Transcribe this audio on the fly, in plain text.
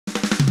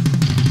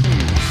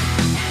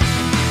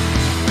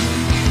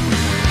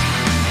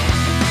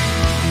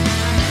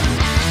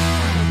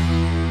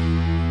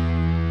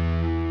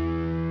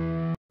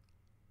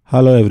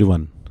Hello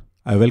everyone.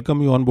 I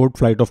welcome you on board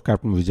flight of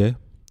Captain Vijay.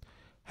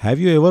 Have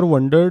you ever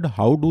wondered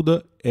how do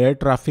the air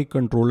traffic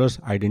controllers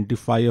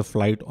identify a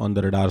flight on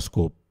the radar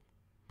scope?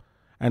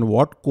 And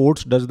what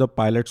codes does the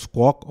pilot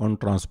squawk on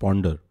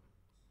transponder?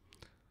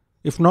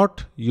 If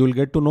not, you will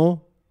get to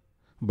know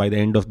by the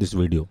end of this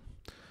video.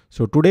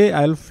 So today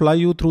I'll fly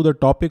you through the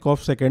topic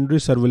of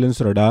secondary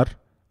surveillance radar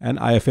and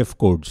IFF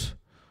codes.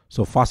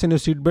 So fasten your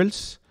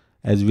seatbelts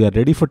as we are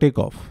ready for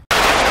takeoff.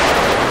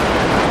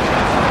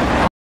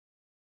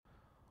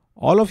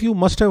 All of you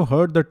must have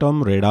heard the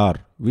term radar,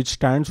 which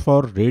stands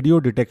for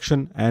radio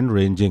detection and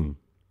ranging.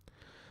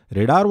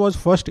 Radar was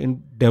first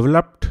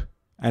developed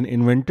and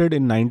invented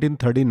in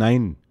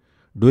 1939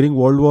 during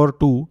World War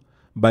II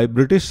by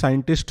British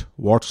scientist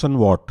Watson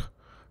Watt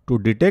to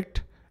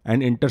detect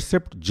and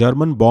intercept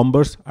German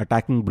bombers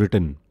attacking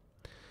Britain.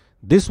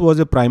 This was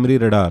a primary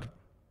radar.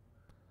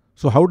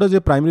 So how does a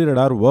primary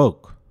radar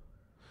work?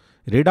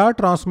 Radar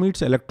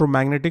transmits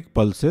electromagnetic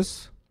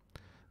pulses.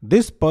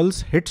 This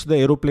pulse hits the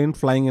aeroplane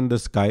flying in the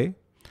sky,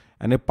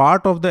 and a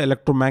part of the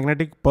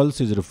electromagnetic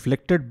pulse is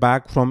reflected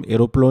back from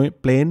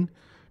aeroplane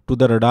to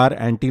the radar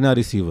antenna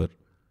receiver.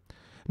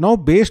 Now,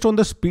 based on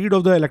the speed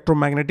of the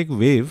electromagnetic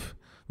wave,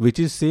 which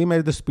is same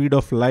as the speed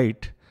of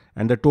light,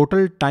 and the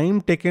total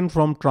time taken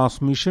from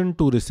transmission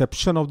to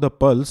reception of the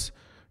pulse,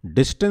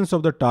 distance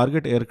of the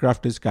target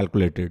aircraft is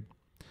calculated.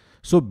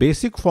 So,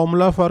 basic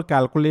formula for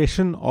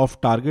calculation of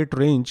target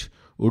range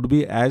would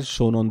be as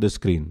shown on the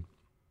screen.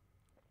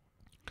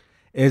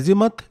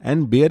 Azimuth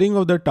and bearing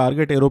of the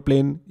target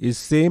aeroplane is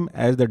same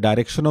as the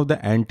direction of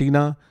the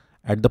antenna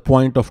at the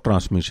point of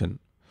transmission.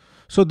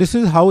 So this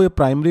is how a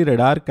primary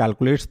radar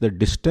calculates the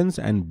distance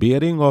and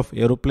bearing of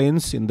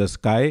aeroplanes in the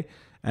sky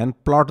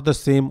and plot the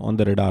same on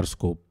the radar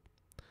scope.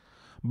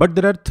 But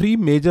there are three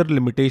major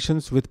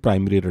limitations with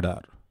primary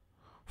radar.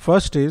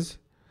 First is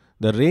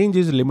the range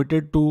is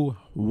limited to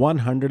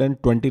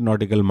 120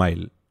 nautical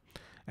mile,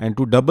 and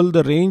to double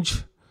the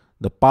range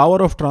the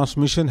power of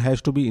transmission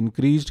has to be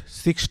increased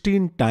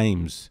 16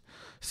 times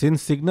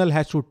since signal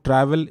has to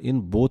travel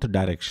in both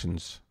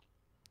directions.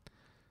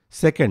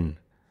 Second,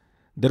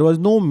 there was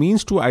no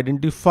means to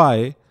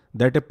identify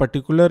that a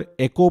particular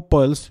echo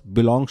pulse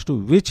belongs to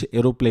which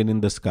aeroplane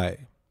in the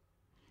sky.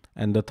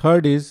 And the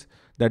third is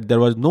that there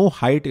was no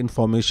height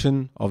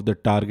information of the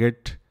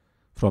target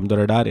from the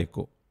radar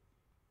echo.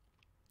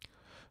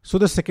 So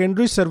the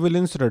secondary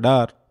surveillance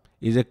radar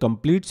is a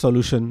complete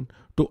solution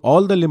to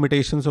all the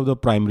limitations of the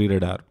primary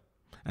radar,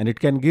 and it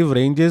can give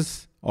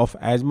ranges of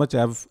as much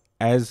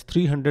as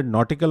 300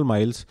 nautical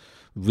miles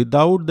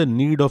without the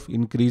need of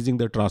increasing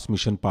the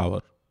transmission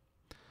power.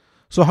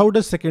 So how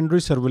does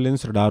secondary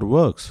surveillance radar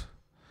works?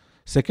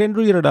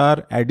 Secondary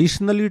radar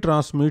additionally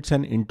transmits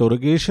an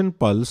interrogation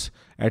pulse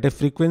at a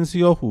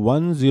frequency of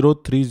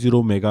 1030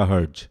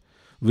 MHz,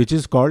 which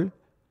is called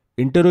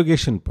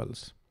interrogation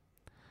pulse.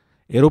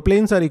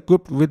 Aeroplanes are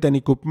equipped with an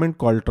equipment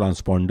called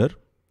transponder.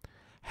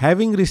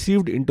 Having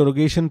received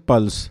interrogation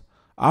pulse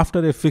after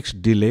a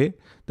fixed delay,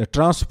 the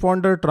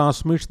transponder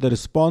transmits the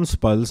response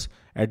pulse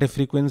at a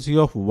frequency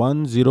of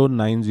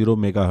 1090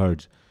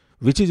 MHz,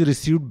 which is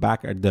received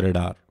back at the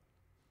radar.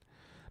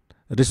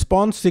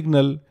 Response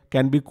signal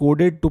can be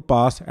coded to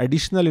pass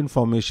additional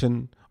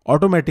information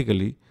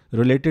automatically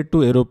related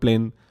to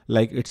aeroplane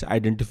like its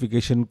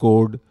identification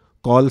code,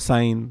 call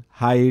sign,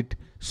 height,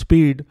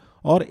 speed,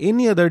 or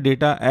any other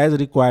data as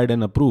required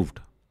and approved.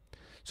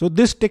 So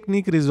this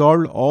technique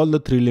resolved all the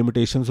three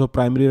limitations of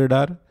primary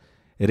radar.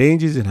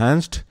 Range is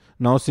enhanced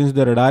now since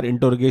the radar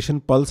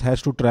interrogation pulse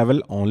has to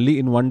travel only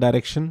in one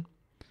direction.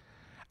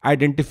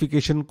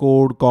 Identification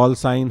code, call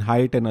sign,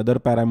 height and other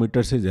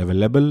parameters is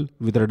available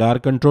with radar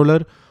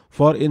controller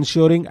for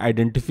ensuring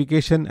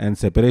identification and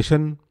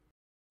separation.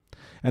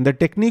 And the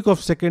technique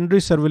of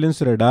secondary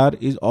surveillance radar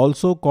is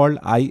also called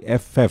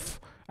IFF,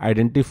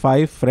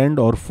 identify friend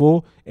or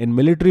foe in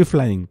military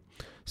flying,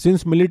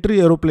 since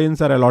military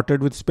aeroplanes are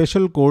allotted with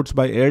special codes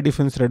by air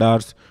defense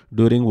radars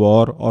during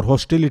war or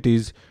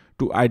hostilities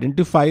to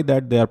identify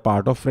that they are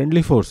part of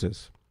friendly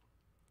forces.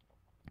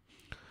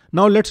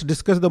 Now let's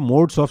discuss the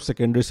modes of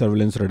secondary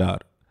surveillance radar.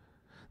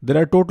 There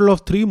are a total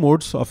of 3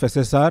 modes of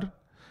SSR,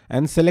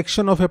 and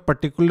selection of a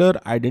particular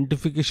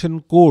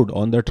identification code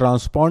on the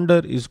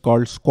transponder is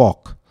called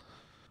SQUAWK.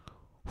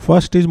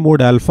 First is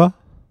mode alpha.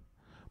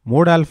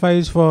 Mode alpha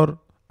is for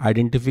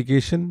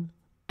identification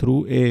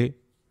through a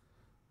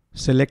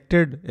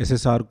selected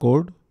SSR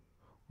code.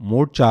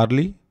 Mode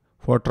Charlie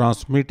for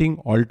transmitting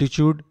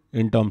altitude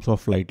in terms of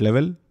flight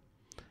level,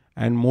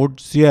 and mode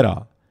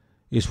Sierra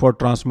is for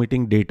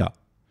transmitting data,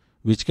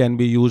 which can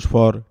be used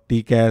for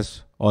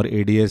TCAS or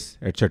ADS,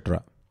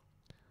 etc.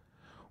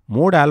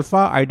 Mode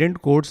alpha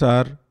ident codes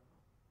are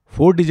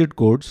 4-digit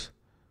codes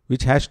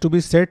which has to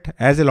be set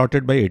as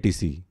allotted by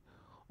ATC.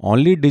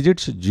 Only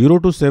digits 0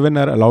 to 7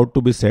 are allowed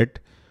to be set,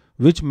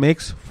 which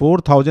makes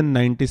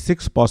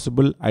 4096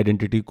 possible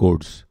identity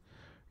codes.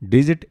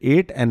 Digit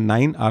 8 and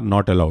 9 are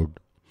not allowed.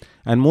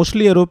 And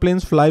mostly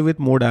aeroplanes fly with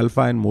mode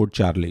alpha and mode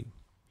Charlie.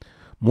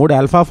 Mode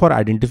Alpha for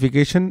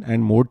identification,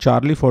 and Mode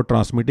Charlie for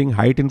transmitting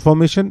height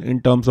information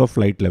in terms of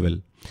flight level.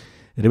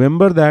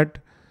 Remember that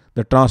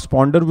the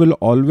transponder will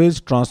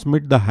always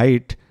transmit the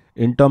height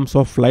in terms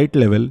of flight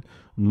level,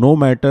 no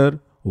matter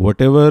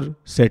whatever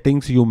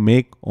settings you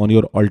make on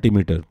your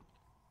altimeter.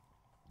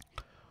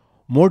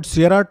 Mode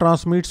Sierra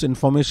transmits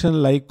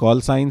information like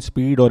call sign,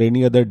 speed, or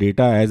any other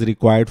data as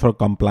required for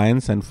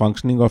compliance and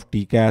functioning of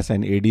TCAS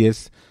and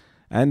ADS,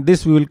 and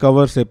this we will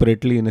cover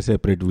separately in a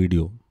separate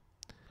video.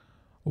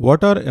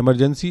 What are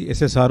emergency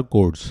SSR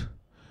codes?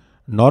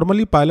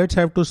 Normally pilots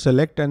have to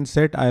select and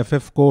set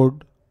IFF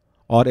code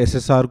or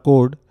SSR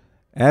code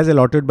as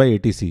allotted by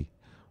ATC,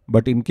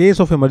 but in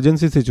case of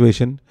emergency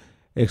situation,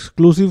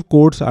 exclusive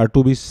codes are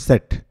to be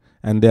set,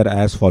 and they are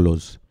as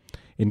follows.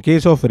 In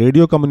case of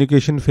radio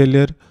communication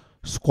failure,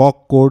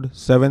 SQUAWK code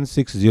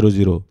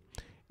 7600.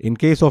 In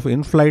case of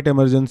in-flight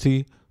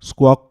emergency,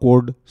 SQUAWK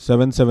code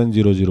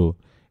 7700.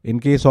 In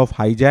case of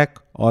hijack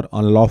or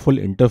unlawful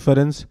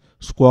interference,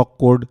 SQUAWK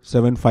code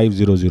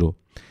 7500.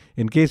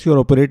 In case you are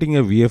operating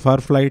a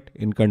VFR flight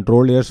in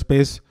controlled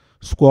airspace,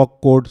 SQUAWK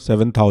code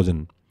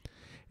 7000.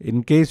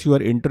 In case you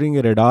are entering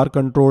a radar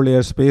controlled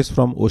airspace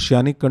from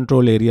oceanic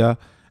control area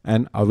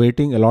and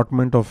awaiting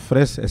allotment of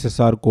fresh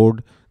SSR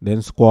code,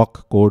 then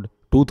SQUAWK code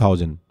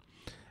 2000.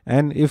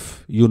 And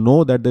if you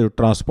know that the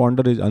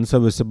transponder is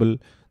unserviceable,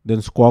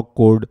 then SQUAWK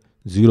code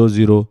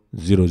 0000.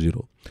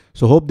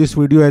 So hope this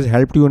video has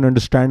helped you in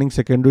understanding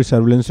secondary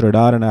surveillance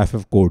radar and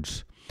IFF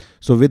codes.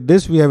 So with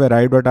this, we have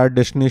arrived at our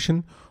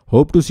destination.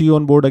 Hope to see you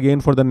on board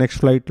again for the next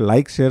flight.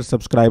 Like, share,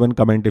 subscribe and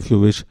comment if you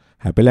wish.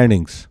 Happy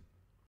landings.